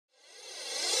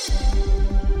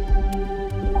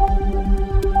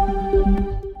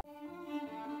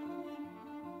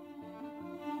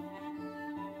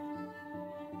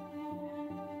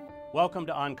welcome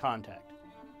to On Contact.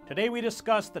 Today we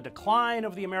discuss the decline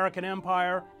of the American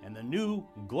empire and the new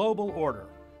global order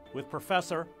with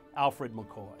Professor Alfred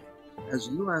McCoy. As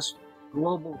U.S.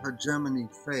 global hegemony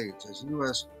fades, as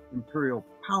U.S. imperial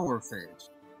power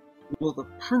fades, will the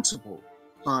principal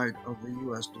side of the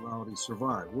U.S. duality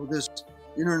survive? Will this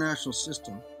international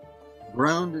system,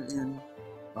 grounded in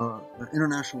the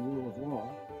international rule of law,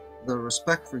 the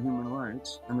respect for human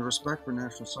rights, and the respect for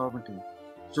national sovereignty,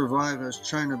 survive as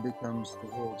China becomes the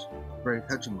world's great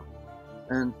hegemon?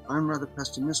 And I'm rather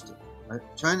pessimistic.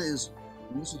 China is,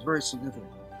 and this is very significant,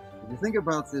 if you think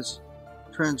about this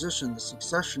transition, the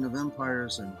succession of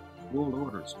empires and world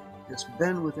orders, it's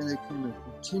been within a kind of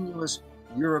continuous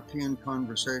European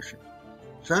conversation.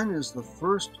 China is the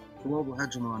first global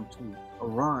hegemon to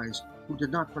arise who did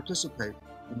not participate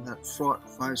in that fraught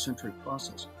 5-century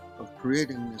process of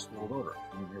creating this world order.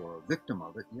 I mean, they were a victim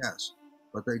of it, yes,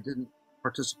 but they didn't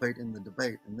participate in the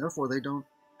debate, and therefore they don't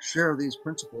share these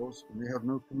principles, and they have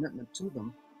no commitment to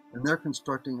them, and they're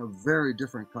constructing a very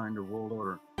different kind of world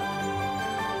order.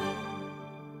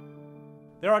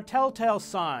 There are telltale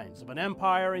signs of an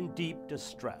empire in deep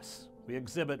distress. We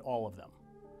exhibit all of them.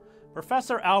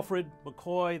 Professor Alfred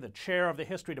McCoy, the chair of the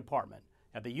history department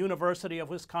at the University of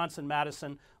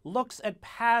Wisconsin-Madison, looks at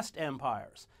past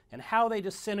empires and how they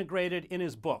disintegrated in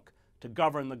his book, To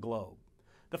Govern the Globe.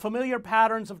 The familiar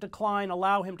patterns of decline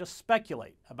allow him to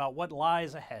speculate about what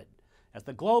lies ahead as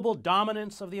the global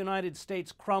dominance of the United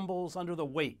States crumbles under the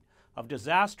weight of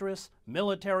disastrous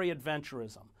military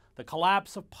adventurism, the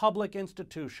collapse of public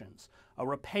institutions, a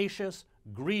rapacious,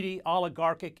 greedy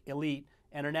oligarchic elite,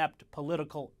 and inept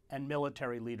political and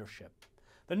military leadership.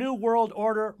 The New World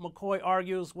Order, McCoy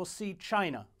argues, will see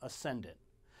China ascendant.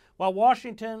 While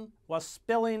Washington was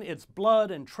spilling its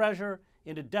blood and treasure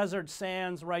into desert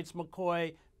sands, writes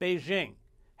McCoy, Beijing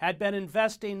had been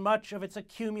investing much of its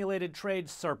accumulated trade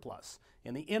surplus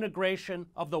in the integration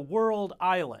of the world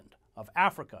island of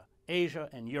Africa, Asia,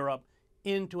 and Europe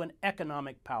into an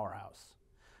economic powerhouse.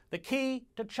 The key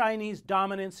to Chinese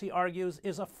dominance, he argues,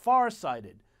 is a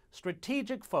far-sighted,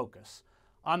 strategic focus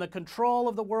on the control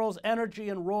of the world's energy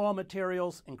and raw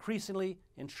materials, increasingly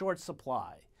in short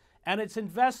supply, and its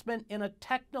investment in a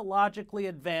technologically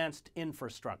advanced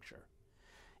infrastructure.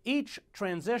 Each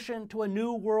transition to a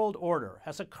new world order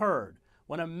has occurred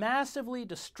when a massively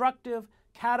destructive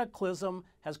cataclysm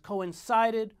has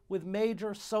coincided with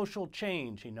major social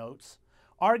change, he notes,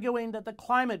 arguing that the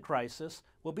climate crisis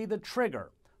will be the trigger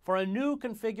for a new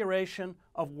configuration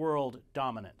of world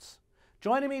dominance.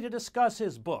 Joining me to discuss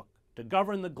his book, To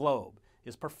Govern the Globe,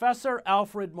 is Professor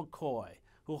Alfred McCoy,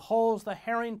 who holds the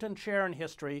Harrington Chair in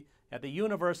History at the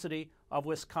University of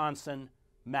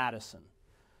Wisconsin-Madison.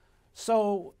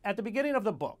 So, at the beginning of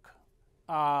the book,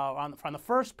 on the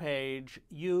first page,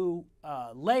 you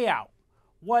lay out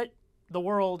what the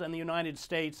world and the United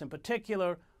States in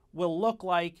particular will look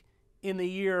like in the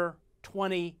year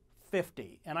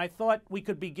 2050. And I thought we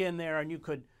could begin there and you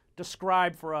could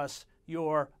describe for us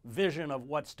your vision of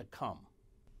what's to come.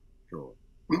 Sure.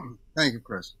 Thank you,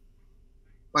 Chris.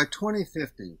 By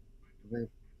 2050, the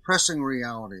pressing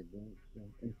reality, the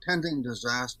impending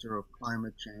disaster of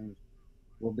climate change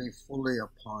will be fully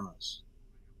upon us.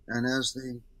 And as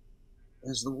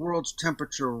the world's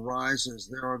temperature rises,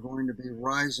 there are going to be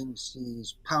rising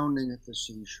seas pounding at the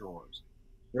seashores.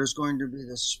 There's going to be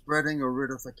this spreading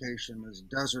aridification as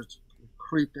deserts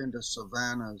creep into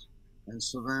savannas and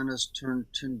savannas turn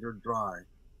tinder dry.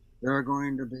 There are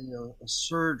going to be a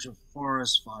surge of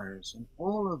forest fires, and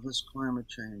all of this climate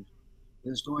change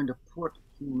is going to put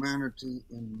humanity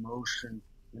in motion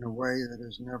in a way that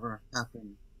has never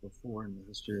happened before in the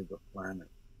history of the planet.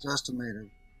 It's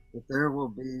estimated that there will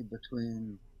be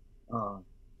between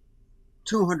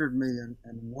 200 million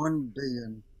and 1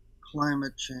 billion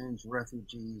climate change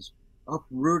refugees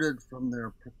uprooted from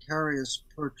their precarious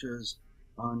perches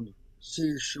on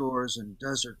seashores and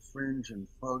desert fringe and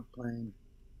floodplain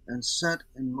and set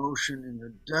in motion in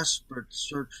a desperate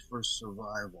search for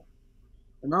survival.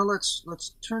 And now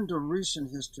let's turn to recent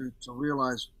history to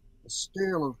realize the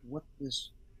scale of what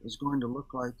this is going to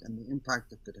look like and the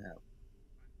impact it could have.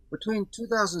 Between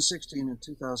 2016 and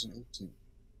 2018,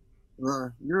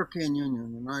 the European Union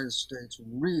and the United States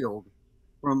reeled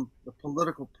from the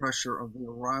political pressure of the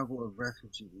arrival of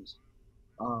refugees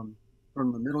from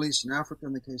the Middle East and Africa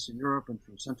in the case of Europe, and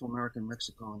from Central America and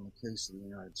Mexico in the case of the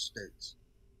United States.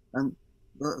 And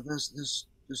this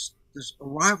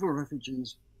arrival of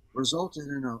refugees resulted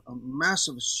in a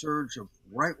massive surge of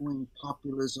right-wing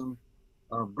populism,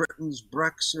 Britain's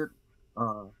Brexit,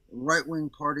 right-wing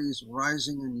parties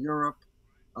rising in Europe,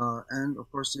 and of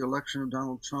course the election of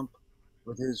Donald Trump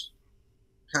with his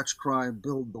catch cry,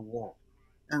 build the wall.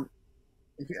 And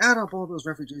if you add up all those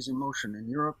refugees in motion in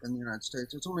Europe and the United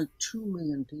States, it's only 2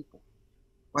 million people.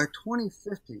 By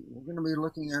 2050, we're going to be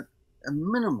looking at a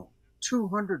minimum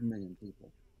 200 million people,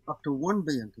 up to 1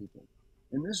 billion people.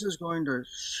 And this is going to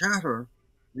shatter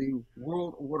the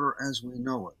world order as we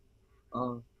know it.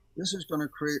 This is going to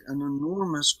create an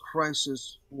enormous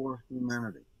crisis for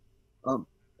humanity.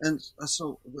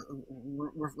 So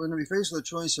we're going to be faced with the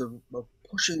choice of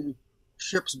pushing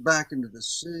ships back into the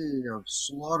sea, of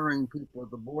slaughtering people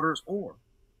at the borders, or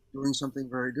doing something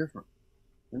very different.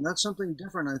 And that something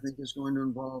different, I think, is going to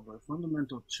involve a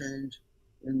fundamental change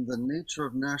in the nature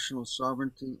of national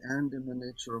sovereignty and in the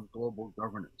nature of global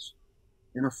governance.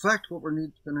 In effect, what we're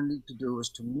going to need to do is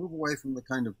to move away from the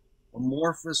kind of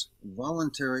amorphous,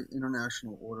 voluntary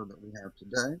international order that we have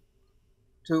today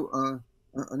to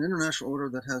an international order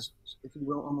that has, if you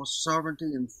will, almost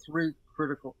sovereignty in 3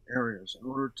 critical areas in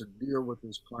order to deal with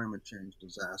this climate change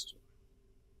disaster.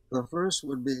 The first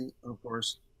would be, of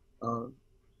course,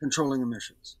 controlling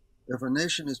emissions. If a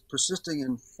nation is persisting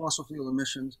in fossil fuel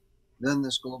emissions, then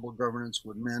this global governance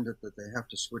would mandate that they have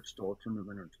to switch to alternative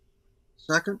energy.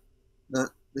 Second, that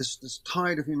this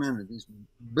tide of humanity, these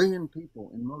billion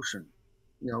people in motion,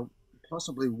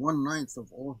 possibly 1/9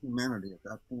 of all humanity at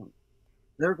that point,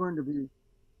 they're going to be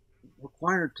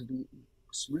required to be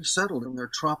resettled in their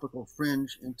tropical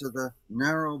fringe into the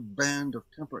narrow band of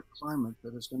temperate climate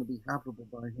that is going to be habitable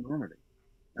by humanity.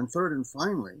 And third and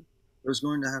finally, there's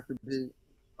going to have to be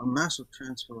a massive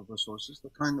transfer of resources, the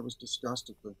kind that was discussed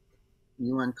at the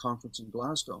UN conference in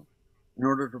Glasgow, in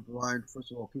order to provide,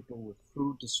 first of all, people with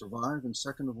food to survive, and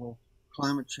second of all,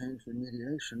 climate change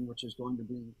remediation, which is going to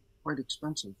be quite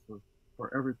expensive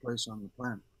for every place on the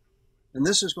planet. And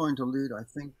this is going to lead, I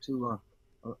think, to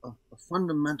a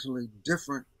fundamentally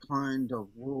different kind of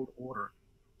world order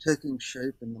taking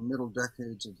shape in the middle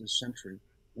decades of this century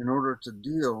in order to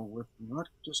deal with not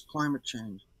just climate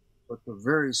change, but the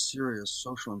very serious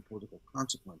social and political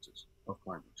consequences of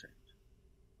climate change.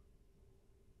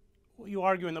 Well, you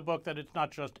argue in the book that it's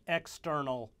not just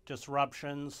external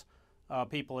disruptions,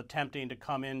 people attempting to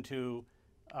come into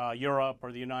Europe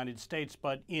or the United States,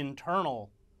 but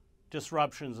internal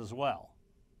disruptions as well.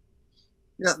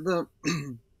 Yeah,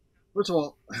 first of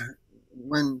all,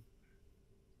 when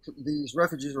these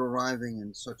refugees are arriving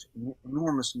in such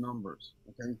enormous numbers,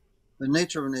 okay, the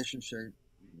nature of a nation state,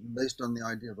 based on the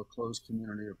idea of a closed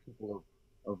community of people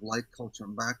of like culture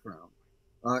and background,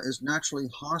 is naturally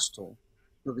hostile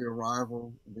to the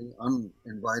arrival, the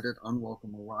uninvited,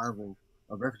 unwelcome arrival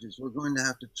of refugees. We're going to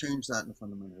have to change that in a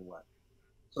fundamental way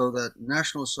so that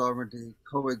national sovereignty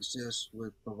coexists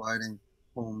with providing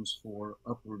homes for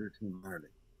uprooted humanity.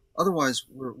 Otherwise,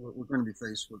 we're going to be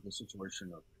faced with a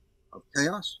situation of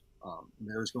chaos.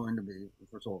 There's going to be,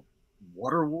 first of all,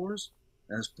 water wars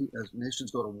as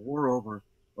nations go to war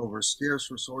over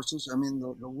scarce resources. I mean,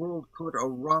 the world could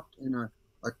erupt in a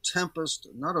tempest,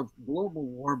 not of global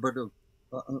war, but of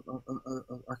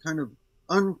a kind of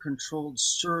uncontrolled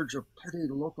surge of petty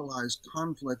localized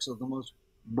conflicts of the most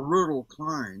brutal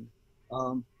kind.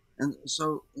 And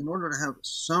so in order to have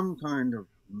some kind of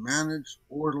managed,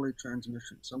 orderly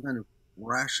transmission, some kind of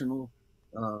rational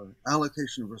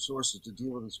allocation of resources to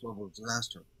deal with this global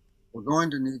disaster, we're going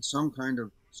to need some kind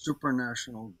of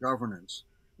supranational governance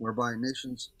whereby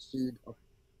nations cede a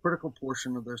critical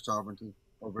portion of their sovereignty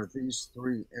over these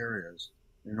 3 areas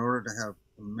in order to have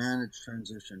a managed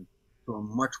transition to a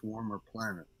much warmer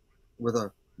planet with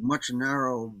a much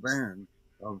narrower band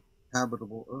of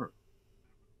habitable Earth.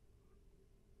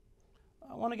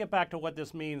 I want to get back to what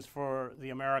this means for the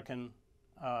American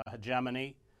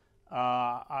hegemony.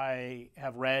 I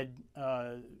have read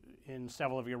in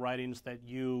several of your writings that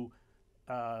you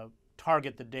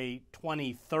target the date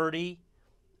 2030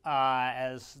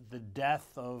 as the death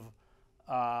of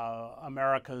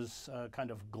America's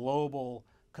kind of global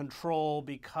control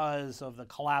because of the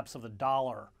collapse of the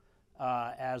dollar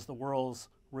as the world's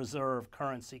reserve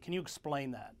currency. Can you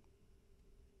explain that?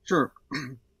 Sure.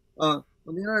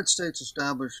 When the United States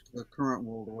established the current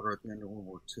world order at the end of World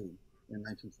War II in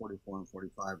 1944 and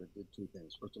 45, it did 2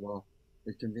 things. First of all,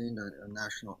 it convened an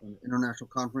international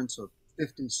conference of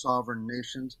 50 sovereign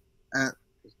nations at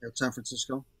San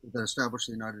Francisco that established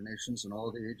the United Nations and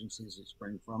all the agencies that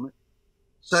spring from it.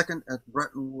 Second, at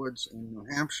Bretton Woods in New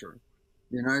Hampshire,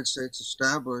 the United States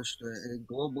established a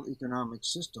global economic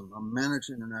system, a managed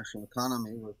international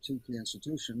economy with 2 key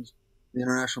institutions, the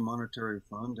International Monetary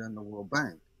Fund and the World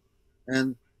Bank.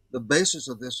 And the basis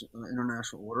of this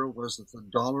international order was that the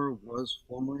dollar was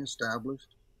formally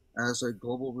established as a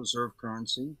global reserve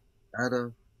currency at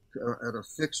a at a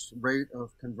fixed rate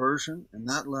of conversion, and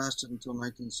that lasted until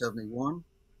 1971,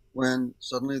 when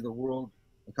suddenly the world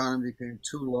economy became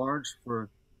too large for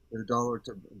the dollar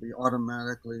to be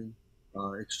automatically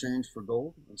exchanged for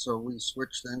gold. And so we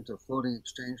switched then to floating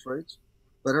exchange rates.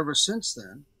 But ever since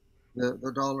then,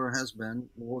 the dollar has been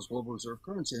the world's global reserve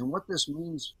currency. And what this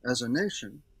means as a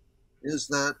nation is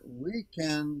that we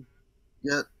can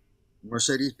get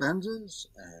Mercedes-Benzes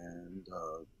and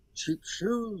cheap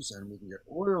shoes, and we can get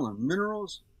oil and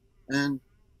minerals, and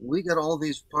we get all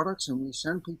these products and we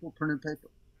send people printed paper.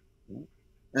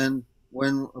 And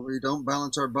when we don't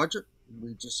balance our budget,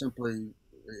 we just simply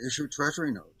issue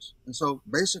treasury notes. And so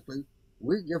basically,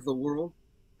 we give the world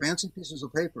fancy pieces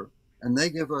of paper, and they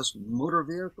give us motor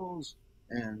vehicles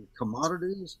and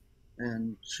commodities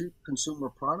and cheap consumer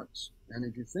products. And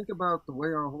if you think about the way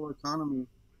our whole economy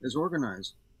is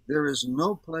organized, there is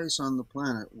no place on the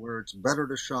planet where it's better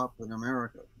to shop than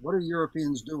America. What do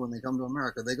Europeans do when they come to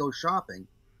America? They go shopping.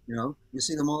 You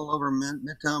see them all over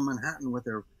Midtown Manhattan with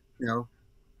their,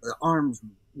 arms,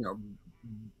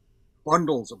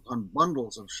 bundles upon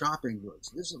bundles of shopping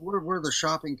goods. We're the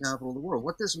shopping capital of the world.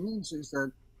 What this means is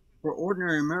that for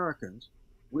ordinary Americans,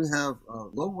 we have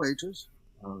low wages,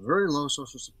 very low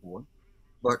social support,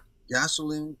 but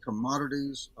gasoline,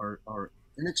 commodities are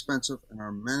inexpensive and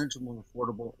are manageable and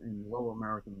affordable in low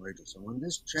American wages. And when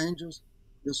this changes,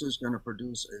 this is going to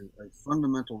produce a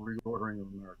fundamental reordering of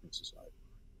American society.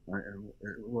 And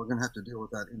we're going to have to deal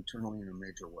with that internally in a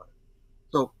major way.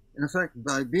 So, in effect,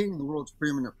 by being the world's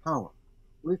preeminent power,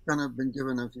 we've kind of been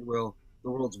given, if you will, the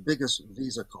world's biggest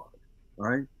Visa card,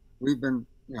 right? We've been,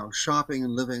 shopping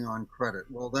and living on credit.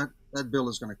 Well, that bill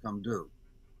is going to come due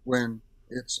when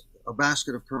it's a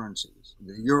basket of currencies,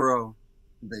 the euro,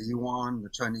 the yuan, the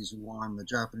Chinese yuan, the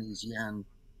Japanese yen,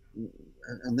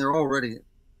 and they're already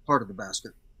part of the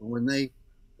basket. When they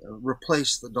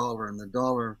replace the dollar and the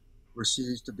dollar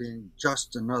recedes to being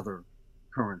just another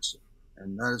currency,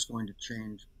 and that is going to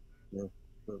change the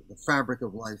fabric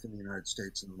of life in the United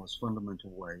States in the most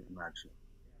fundamental way imaginable.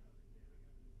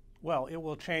 Well, it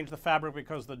will change the fabric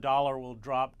because the dollar will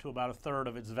drop to about a third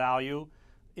of its value.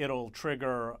 It'll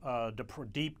trigger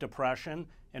deep depression,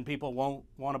 and people won't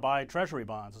want to buy treasury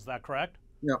bonds. Is that correct?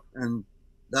 Yeah, and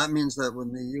that means that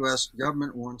when the U.S.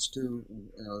 government wants to,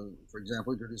 for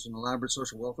example, introduce an elaborate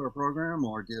social welfare program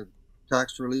or give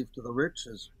tax relief to the rich,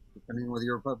 depending on whether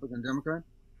you're Republican or Democrat,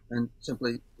 and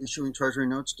simply issuing treasury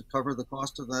notes to cover the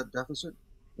cost of that deficit,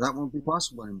 that won't be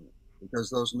possible anymore,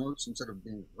 because those notes, instead of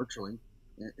being virtually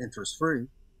interest-free,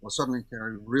 will suddenly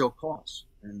carry real costs,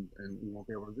 and we won't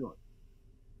be able to do it.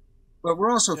 But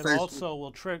we're also It also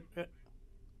will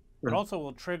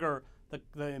trigger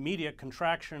the immediate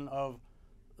contraction of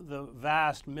the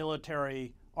vast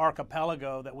military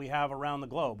archipelago that we have around the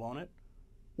globe, won't it?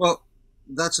 Well,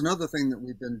 that's another thing that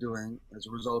we've been doing as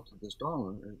a result of this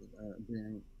dollar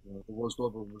being the world's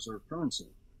global reserve currency.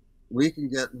 We can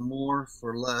get more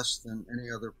for less than any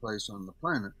other place on the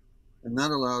planet, and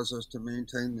that allows us to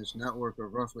maintain this network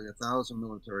of roughly 1,000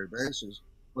 military bases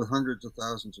with hundreds of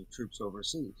thousands of troops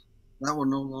overseas. That will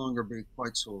no longer be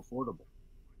quite so affordable.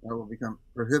 That will become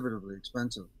prohibitively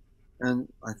expensive. And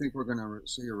I think we're going to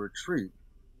see a retreat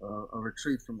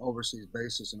from overseas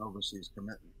bases and overseas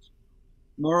commitments.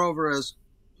 Moreover, as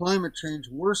climate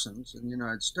change worsens in the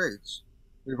United States,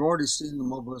 we've already seen the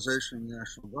mobilization of the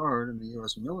National Guard and the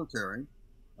U.S. military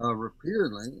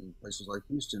repeatedly in places like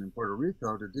Houston and Puerto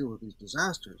Rico to deal with these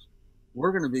disasters.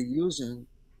 We're going to be using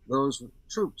those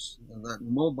troops, that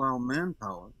mobile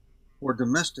manpower, for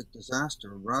domestic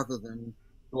disaster rather than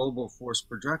global force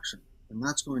projection. And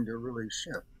that's going to really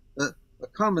shift. A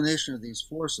combination of these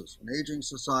forces, an aging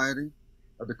society,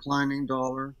 a declining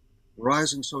dollar,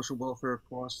 rising social welfare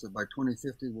costs that by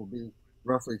 2050 will be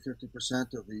roughly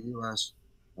 50% of the U.S.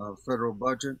 Federal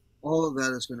budget, all of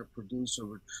that is going to produce a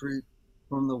retreat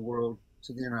from the world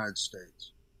to the United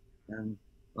States. And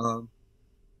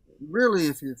really,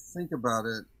 if you think about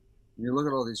it, you look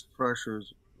at all these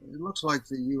pressures, it looks like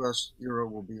the U.S. era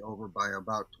will be over by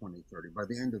about 2030, by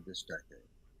the end of this decade.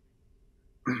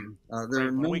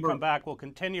 When we come back, we'll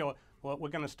continue. Well, we're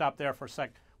going to stop there for a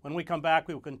sec. When we come back,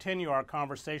 we will continue our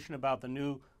conversation about the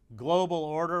new global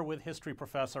order with history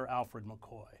professor Alfred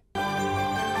McCoy.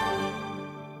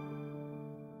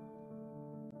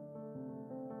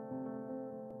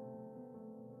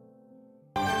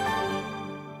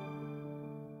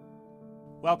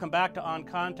 Welcome back to On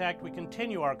Contact. We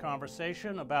continue our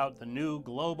conversation about the new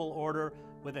global order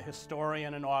with the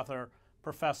historian and author,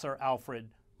 Professor Alfred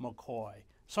McCoy.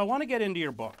 So I want to get into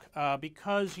your book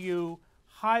because you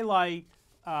highlight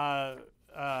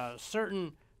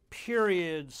certain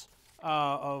periods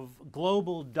of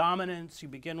global dominance. You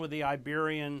begin with the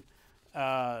Iberian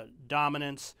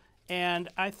dominance, and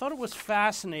I thought it was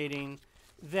fascinating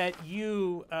that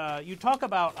you talk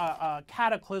about a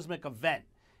cataclysmic event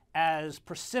as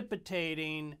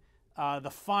precipitating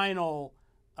the final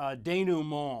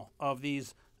denouement of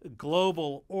these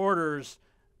global orders.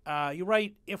 You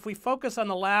write, if we focus on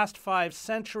the last 5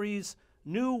 centuries,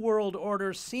 new world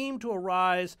orders seem to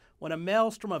arise when a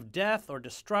maelstrom of death or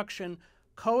destruction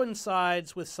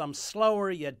coincides with some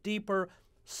slower yet deeper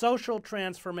social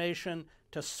transformation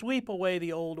to sweep away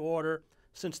the old order.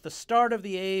 Since the start of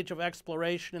the age of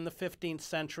exploration in the 15th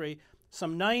century,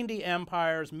 some 90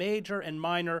 empires, major and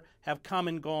minor, have come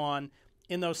and gone.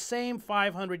 In those same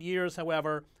 500 years,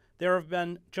 however, there have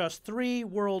been just 3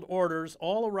 world orders,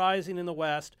 all arising in the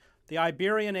West: the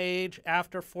Iberian Age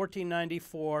after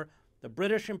 1494, the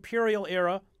British Imperial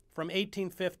Era from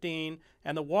 1815,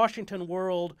 and the Washington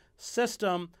World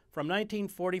System from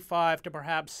 1945 to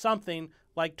perhaps something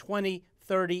like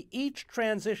 2030. Each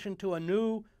transition to a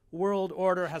new world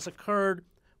order has occurred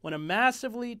when a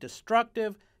massively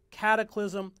destructive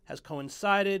cataclysm has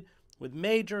coincided with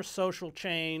major social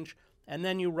change. And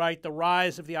then you write, the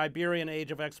rise of the Iberian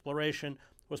Age of exploration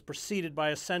was preceded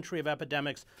by a century of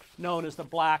epidemics known as the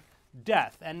Black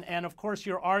Death. And of course,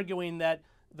 you're arguing that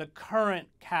the current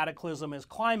cataclysm is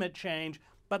climate change.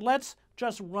 But let's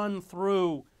just run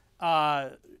through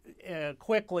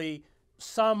quickly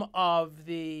some of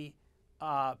the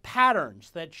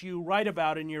patterns that you write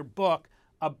about in your book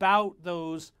about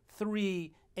those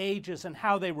 3 ages and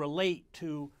how they relate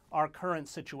to our current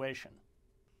situation.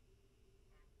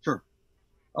 Sure.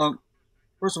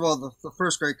 First of all, the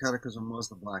first great cataclysm was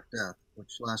the Black Death,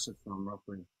 which lasted from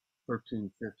roughly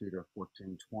 1350 to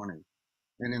 1420.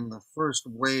 And in the first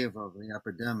wave of the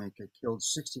epidemic, it killed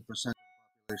 60% of the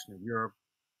population of Europe,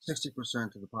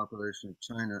 60% of the population of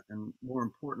China, and more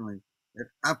importantly, it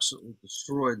absolutely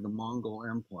destroyed the Mongol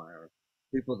Empire,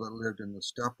 people that lived in the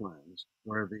steppe lands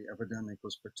where the epidemic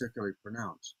was particularly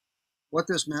pronounced. What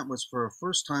this meant was, for the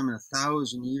first time in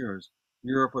 1,000 years,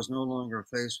 Europe was no longer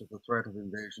faced with the threat of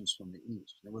invasions from the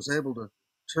east. It was able to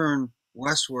turn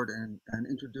westward and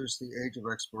introduce the age of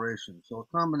exploration. So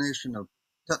a combination of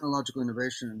technological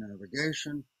innovation and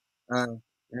navigation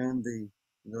and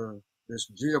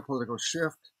this geopolitical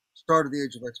shift started the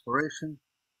age of exploration,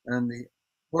 and the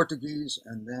Portuguese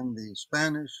and then the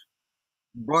Spanish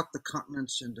brought the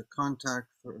continents into contact,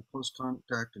 for close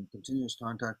contact and continuous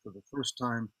contact, for the first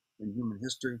time in human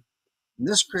history. And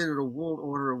this created a world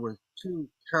order with 2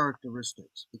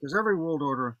 characteristics, because every world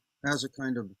order has a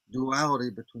kind of duality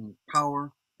between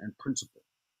power and principle.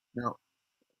 Now,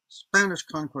 Spanish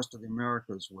conquest of the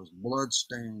Americas was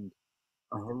blood-stained,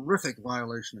 a horrific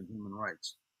violation of human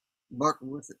rights. But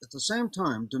at the same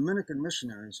time, Dominican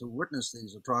missionaries who witnessed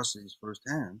these atrocities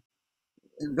firsthand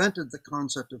invented the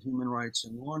concept of human rights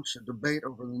and launched a debate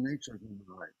over the nature of human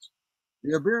rights.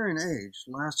 The Iberian Age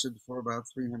lasted for about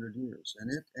 300 years, and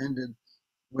it ended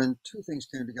when 2 things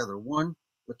came together. One,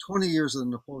 the 20 years of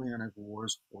the Napoleonic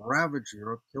Wars ravaged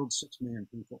Europe, killed 6 million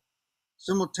people.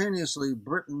 Simultaneously,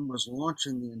 Britain was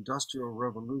launching the Industrial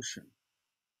Revolution.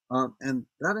 And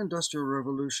that Industrial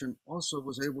Revolution also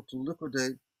was able to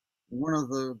liquidate one of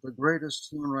the greatest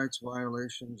human rights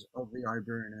violations of the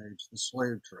Iberian Age, the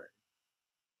slave trade.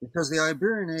 Because the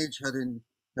Iberian Age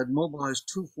had mobilized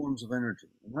 2 forms of energy.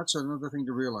 And that's another thing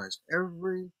to realize.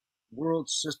 Every world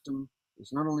system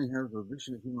does not only have a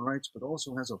vision of human rights, but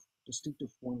also has a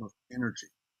distinctive form of energy.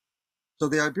 So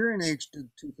the Iberian Age did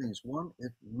 2 things. One,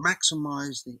 it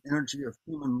maximized the energy of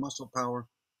human muscle power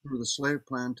through the slave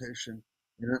plantation,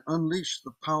 and it unleashed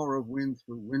the power of wind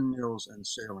through windmills and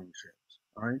sailing ships.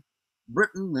 All right.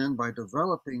 Britain then, by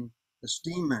developing the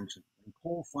steam engine and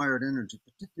coal-fired energy,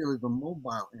 particularly the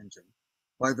mobile engine,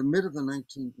 by the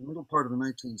middle part of the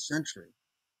 19th century,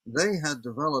 they had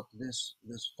developed this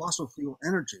fossil fuel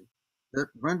energy that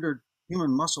rendered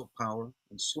human muscle power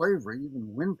and slavery,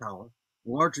 even wind power,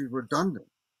 largely redundant.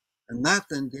 And that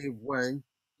then gave way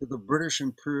to the British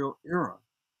Imperial Era,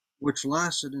 which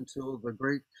lasted until the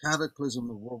great cataclysm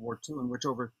of World War II, in which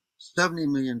over 70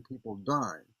 million people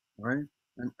died, right?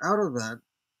 And out of that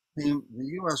came the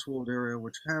U.S. world area,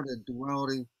 which had a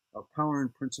duality of power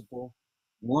and principle.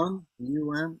 One, the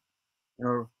UN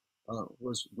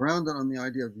was grounded on the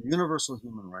idea of universal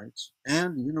human rights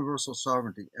and universal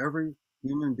sovereignty. Every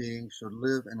human being should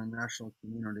live in a national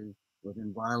community with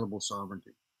inviolable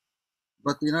sovereignty.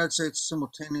 But the United States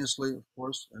simultaneously, of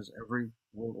course, as every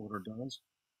world order does,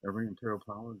 every imperial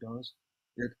power does,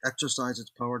 it exercised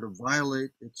its power to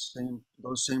violate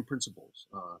those same principles.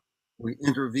 We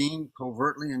intervened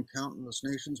covertly in countless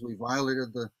nations. We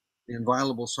violated the the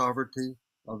inviolable sovereignty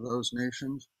of those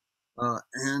nations,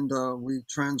 and we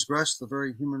transgress the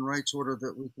very human rights order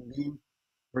that we convened.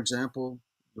 For example,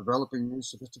 developing new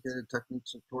sophisticated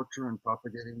techniques of torture and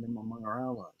propagating them among our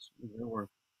allies. There were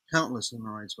countless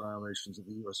human rights violations of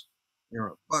the U.S.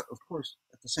 era. But of course,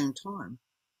 at the same time,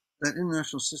 that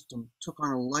international system took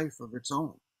on a life of its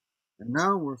own. And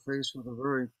now we're faced with a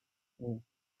very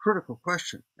critical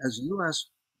question. As U.S.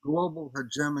 global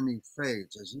hegemony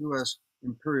fades, as U.S.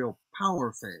 imperial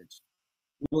power fades,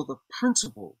 will the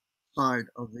principal side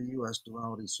of the U.S.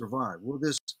 duality survive? Will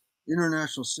this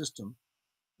international system,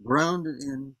 grounded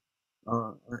in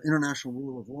international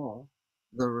rule of law,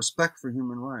 the respect for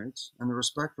human rights, and the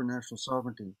respect for national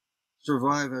sovereignty,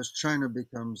 survive as China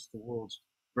becomes the world's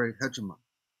great hegemon?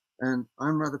 And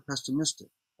I'm rather pessimistic.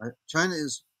 China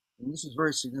is, and this is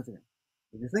very significant,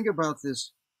 if you think about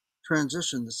this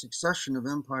transition, the succession of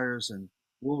empires and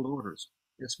world orders,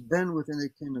 it's been within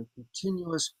a kind of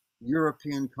continuous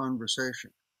European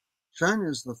conversation. China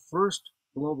is the first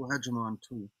global hegemon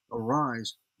to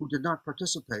arise who did not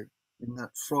participate in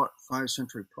that fraught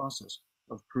 5-century process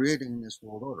of creating this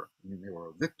world order. I mean, they were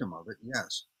a victim of it,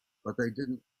 yes, but they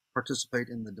didn't participate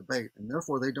in the debate, and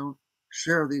therefore they don't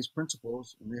share these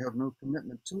principles, and they have no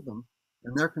commitment to them,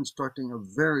 and they're constructing a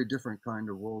very different kind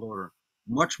of world order,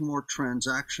 much more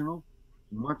transactional,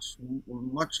 much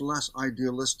less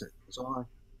idealistic. So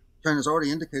China's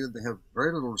already indicated they have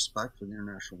very little respect for the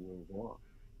international rule of law.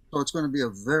 So it's going to be a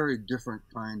very different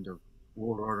kind of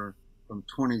world order from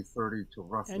 2030 to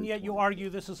roughly. And yet you argue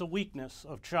this is a weakness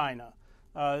of China,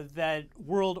 that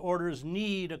world orders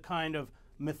need a kind of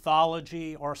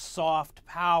mythology or soft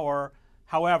power,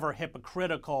 however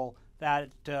hypocritical that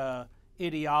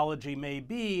ideology may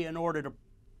be, in order to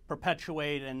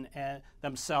perpetuate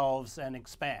themselves and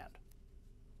expand.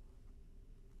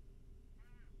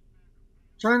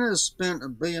 China has spent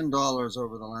 $1 billion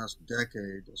over the last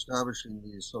decade establishing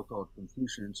these so-called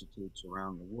Confucian institutes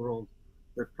around the world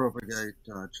that propagate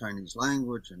Chinese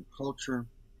language and culture.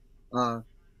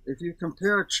 If you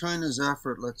compare China's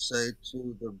effort, let's say,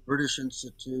 to the British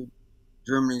Institute,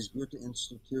 Germany's Goethe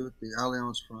Institute, the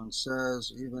Alliance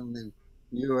Française, even the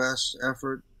U.S.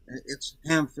 effort, it's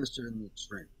ham-fisted in the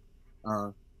extreme.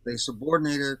 They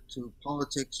subordinate it to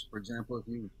politics. For example,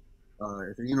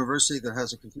 if a university that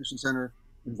has a Confucian Center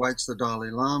invites the Dalai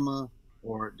Lama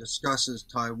or discusses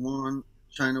Taiwan,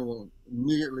 China will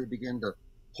immediately begin to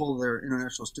pull their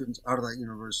international students out of that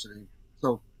university.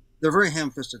 So they're very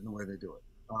ham-fisted in the way they do it,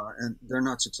 and they're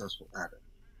not successful at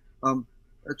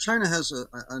it. China has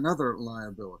another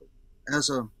liability. As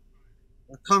a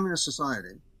communist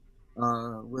society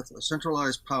with a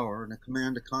centralized power and a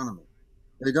command economy,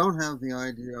 they don't have the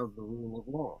idea of the rule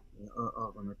of law,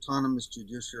 of an autonomous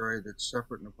judiciary that's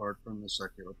separate and apart from the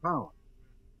secular power.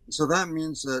 So that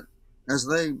means that as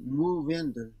they move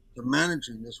into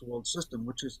managing this world system,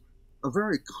 which is a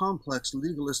very complex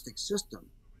legalistic system,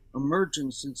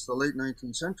 emerging since the late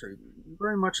 19th century,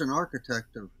 very much an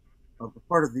architect of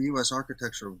part of the U.S.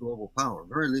 architecture of global power,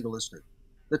 very legalistic,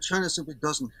 that China simply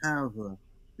doesn't have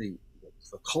the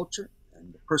culture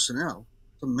and the personnel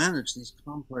to manage these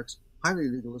complex, highly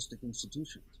legalistic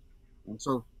institutions. And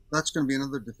so that's going to be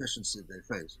another deficiency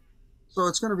they face. So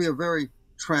it's going to be a very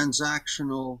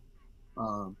transactional,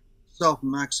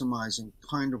 self-maximizing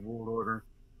kind of world order,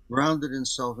 grounded in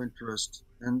self-interest,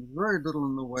 and very little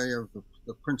in the way of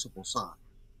the principal side.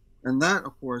 And that,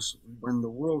 of course, when the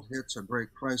world hits a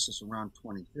great crisis around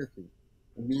 2050,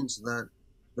 it means that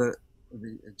the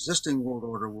existing world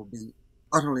order will be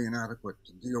utterly inadequate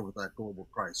to deal with that global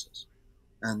crisis.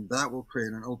 And that will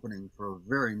create an opening for a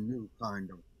very new kind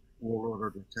of world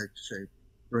order to take shape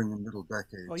during the middle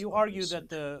decades. Well, you argue that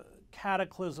the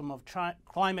cataclysm of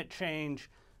climate change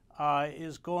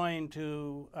is going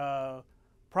to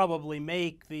probably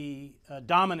make the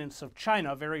dominance of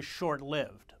China very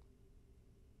short-lived.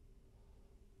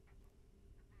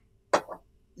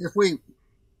 If we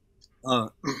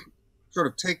sort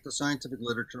of take the scientific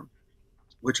literature,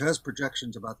 which has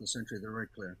projections about the century that are very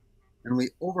clear, and we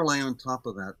overlay on top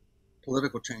of that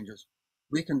political changes,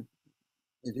 we can,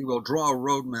 if you will, draw a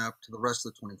roadmap to the rest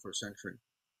of the 21st century,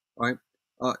 right?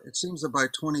 It seems that by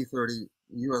 2030,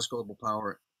 U.S. global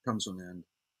power comes to an end.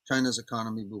 China's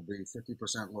economy will be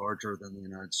 50% larger than the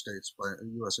United States by the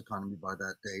U.S. economy by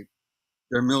that date.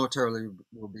 Their military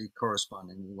will be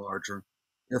correspondingly larger.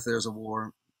 If there's a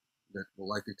war that will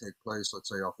likely take place, let's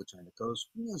say off the China coast,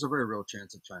 there's a very real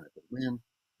chance that China could win.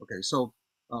 Okay, so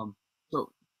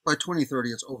by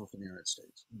 2030, it's over for the United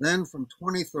States. Then from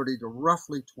 2030 to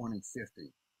roughly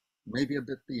 2050, maybe a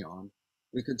bit beyond,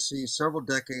 we could see several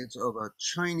decades of a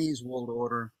Chinese world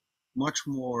order, much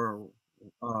more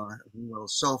if you will,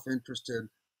 self-interested.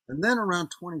 And then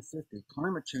around 2050,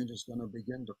 climate change is going to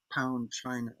begin to pound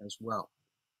China as well.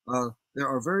 There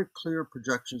are very clear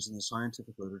projections in the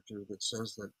scientific literature that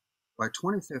says that by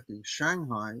 2050,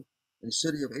 Shanghai, a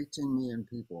city of 18 million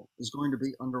people, is going to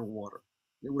be underwater.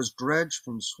 It was dredged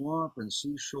from swamp and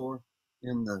seashore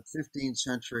in the 15th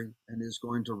century and is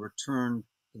going to return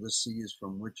to the seas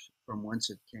from whence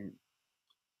it came.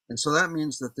 And so that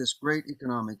means that this great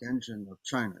economic engine of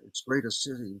China, its greatest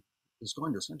city, is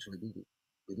going to essentially be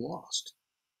lost.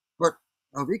 But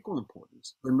of equal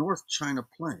importance, the North China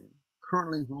Plain,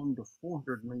 currently home to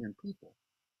 400 million people,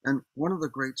 and one of the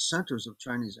great centers of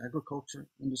Chinese agriculture,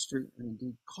 industry, and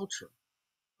indeed culture,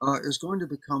 is going to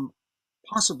become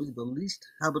possibly the least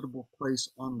habitable place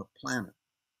on the planet.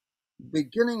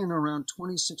 Beginning in around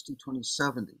 2060,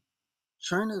 2070,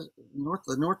 the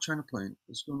North China Plain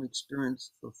is going to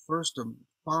experience the first of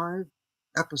 5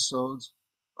 episodes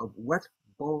of wet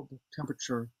bulb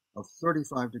temperature of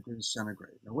 35 degrees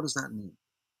centigrade. Now, what does that mean?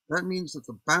 That means that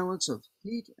the balance of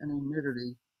heat and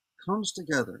humidity comes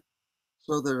together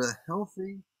so that a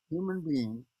healthy human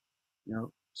being,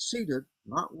 seated,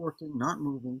 not working, not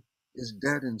moving, is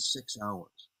dead in 6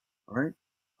 hours. All right?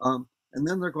 And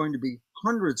then there are going to be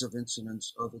hundreds of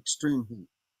incidents of extreme heat.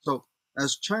 So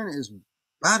as China is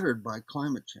battered by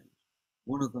climate change,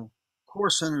 one of the core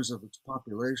centers of its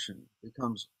population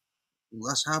becomes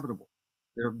less habitable.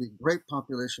 There will be great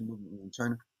population movement in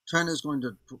China. China is going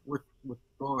to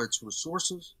withdraw its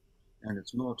resources and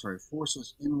its military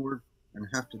forces inward and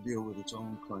have to deal with its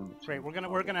own climate change. Great.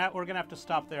 We're gonna have to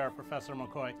stop there, Professor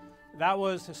McCoy. That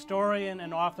was historian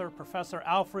and author Professor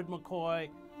Alfred McCoy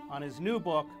on his new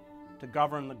book, To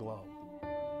Govern the Globe.